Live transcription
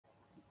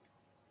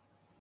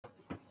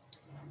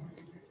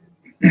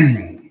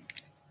Hey,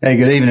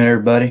 good evening,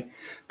 everybody.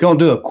 Going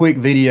to do a quick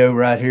video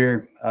right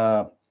here,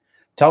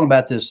 talking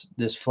about this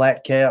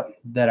flat cap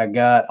that I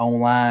got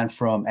online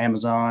from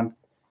Amazon.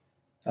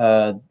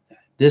 Uh,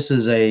 this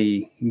is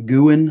a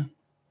Goorin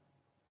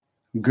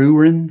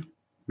Brothers,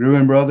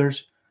 Goorin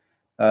Brothers.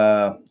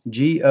 I'll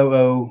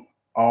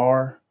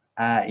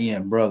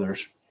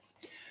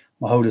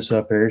hold this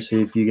up here,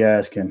 see if you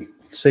guys can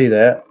see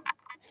that.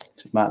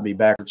 It might be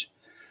backwards.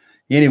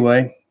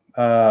 Anyway,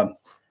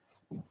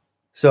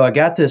 so I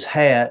got this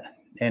hat,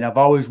 and I've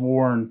always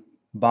worn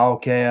ball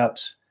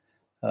caps,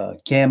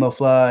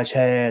 camouflage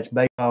hats,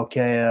 baseball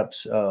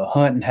caps,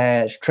 hunting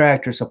hats,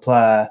 tractor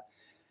supply,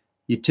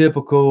 your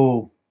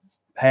typical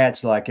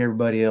hats like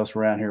everybody else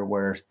around here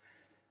wears.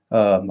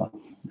 I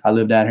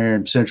live down here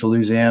in central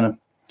Louisiana,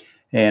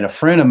 and a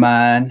friend of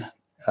mine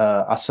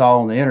I saw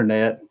on the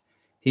internet,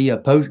 he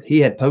had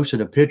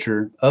posted a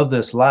picture of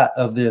this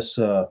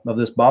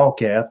ball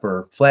cap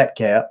or flat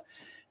cap,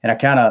 and I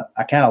kind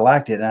of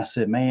liked it, and I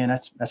said, man,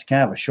 that's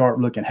kind of a sharp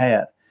looking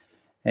hat,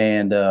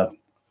 and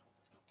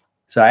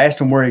so I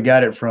asked him where he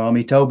got it from.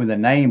 He told me the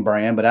name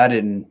brand, but I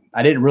didn't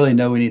really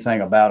know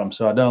anything about them.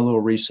 So I done a little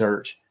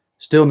research.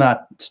 Still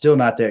not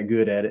that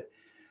good at it.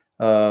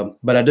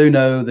 But I do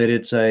know that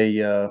it's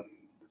a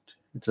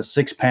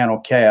 6-panel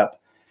cap,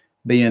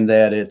 being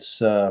that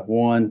it's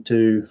 1,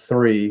 2,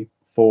 3,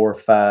 4,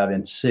 5,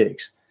 and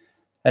 6.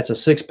 That's a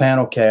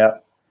 6-panel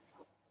cap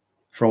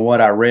from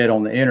what I read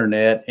on the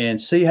internet. And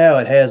see how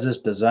it has this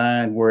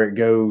design where it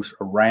goes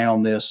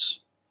around this.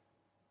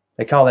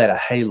 They call that a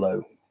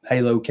halo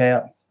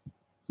cap.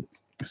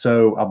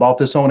 So I bought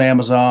this on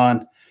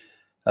Amazon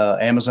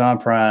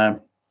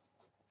Prime,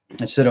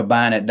 instead of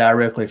buying it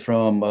directly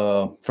from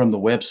the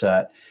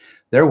website.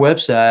 Their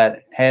website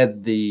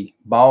had these,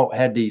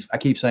 I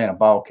keep saying a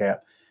ball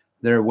cap.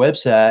 Their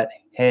website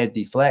had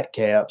the flat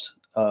caps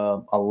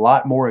a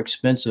lot more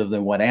expensive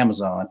than what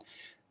Amazon,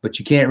 but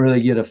you can't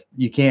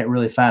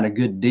really find a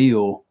good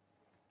deal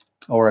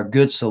or a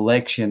good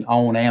selection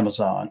on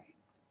Amazon.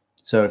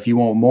 So if you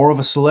want more of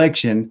a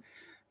selection,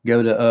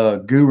 go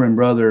to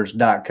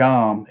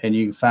GoorinBrothers.com and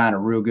you can find a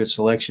real good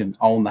selection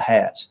on the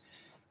hats.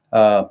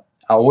 I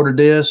ordered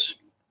this,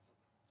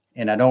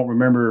 and I don't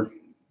remember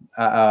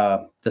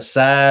the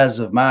size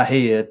of my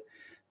head,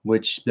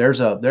 which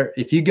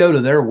if you go to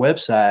their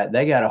website,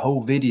 they got a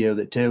whole video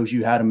that tells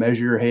you how to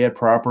measure your head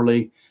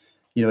properly.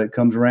 You know, it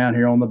comes around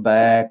here on the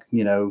back,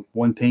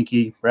 one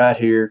pinky right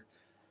here.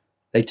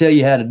 They tell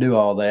you how to do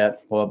all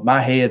that. Well,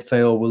 my head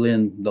fell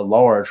within the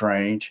large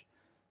range.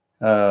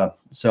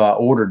 So I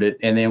ordered it,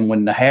 and then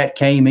when the hat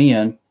came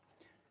in,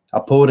 I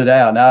pulled it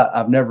out. Now,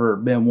 I've never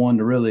been one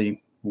to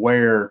really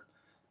wear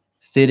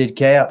fitted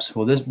caps.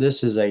 Well,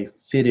 this is a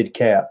fitted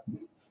cap,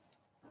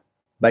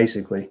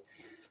 basically.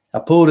 I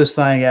pulled this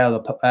thing out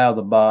of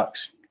the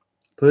box,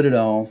 put it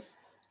on,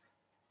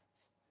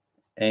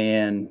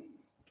 and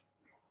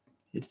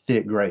it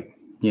fit great.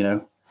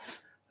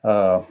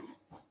 I'm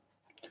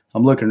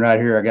looking right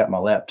here. I got my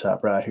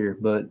laptop right here,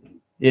 but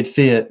it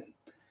fit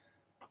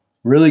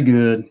really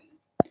good.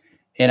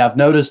 And I've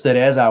noticed that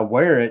as I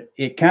wear it,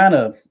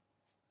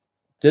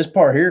 this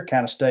part here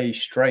kind of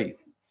stays straight.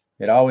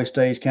 It always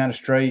stays kind of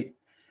straight.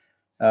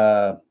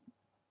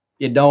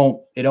 It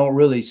don't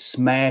really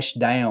smash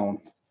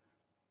down.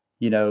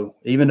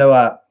 Even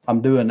though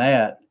I'm doing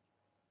that,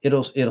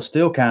 it'll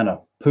still kind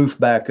of poof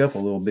back up a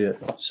little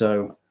bit.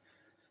 So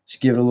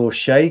just give it a little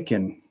shake,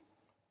 and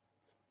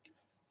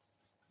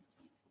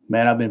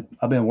man,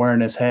 I've been wearing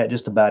this hat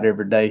just about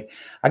every day.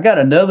 I got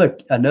another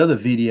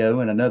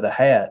video and another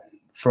hat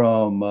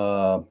from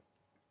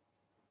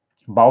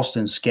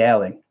Boston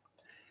Scally,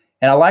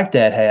 and I like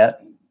that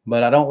hat,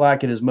 but I don't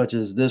like it as much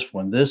as this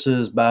one. This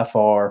is by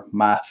far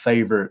my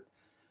favorite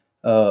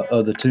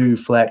of the two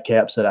flat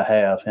caps that I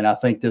have, and I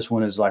think this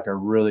one is like a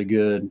really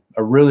good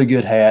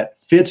hat.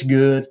 Fits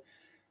good.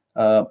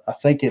 I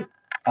think it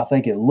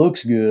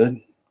looks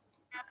good.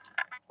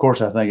 Of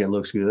course, I think it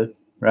looks good,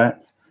 right?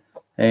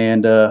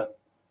 And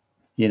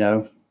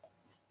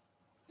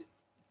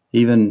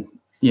even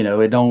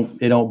it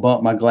don't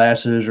bump my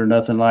glasses or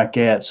nothing like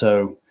that.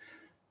 So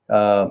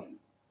I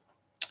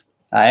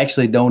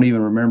actually don't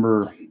even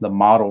remember the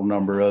model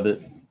number of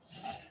it,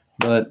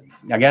 but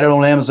I got it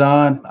on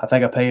Amazon. I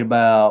think I paid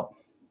about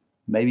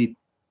maybe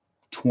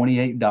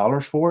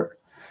 $28 for it,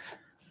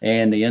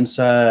 and the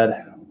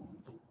inside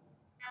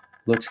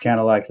looks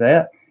kind of like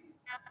that.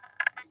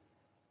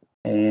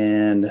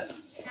 And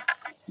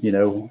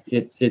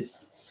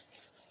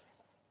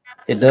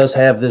it does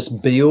have this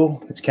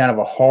bill. It's kind of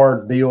a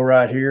hard bill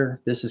right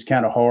here. This is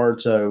kind of hard,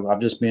 so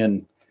I've just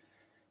been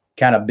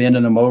kind of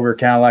bending them over,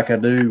 kind of like I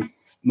do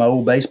my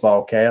old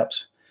baseball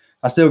caps.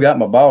 I still got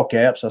my ball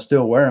caps. I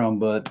still wear them,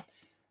 but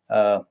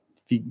if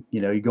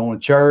you're going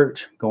to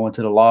church, going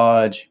to the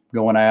lodge,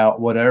 going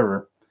out,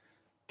 whatever,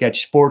 got your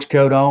sports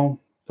coat on,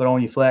 put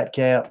on your flat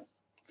cap,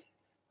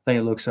 I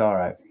think it looks all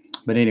right.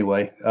 But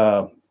anyway,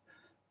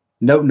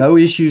 no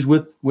issues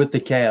with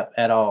the cap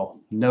at all.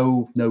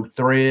 No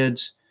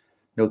threads,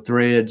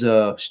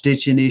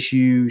 stitching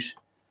issues.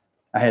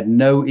 I had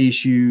no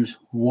issues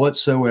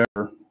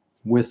whatsoever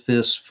with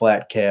this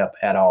flat cap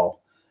at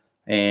all.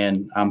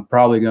 And I'm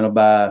probably going to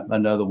buy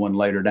another one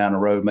later down the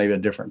road, maybe a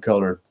different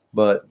color,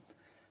 but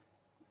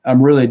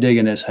I'm really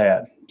digging this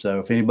hat. So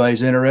if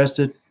anybody's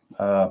interested,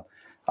 I'll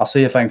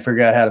see if I can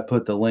figure out how to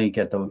put the link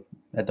at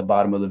the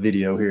bottom of the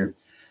video here.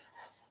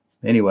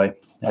 Anyway,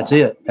 that's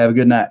it. Have a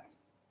good night.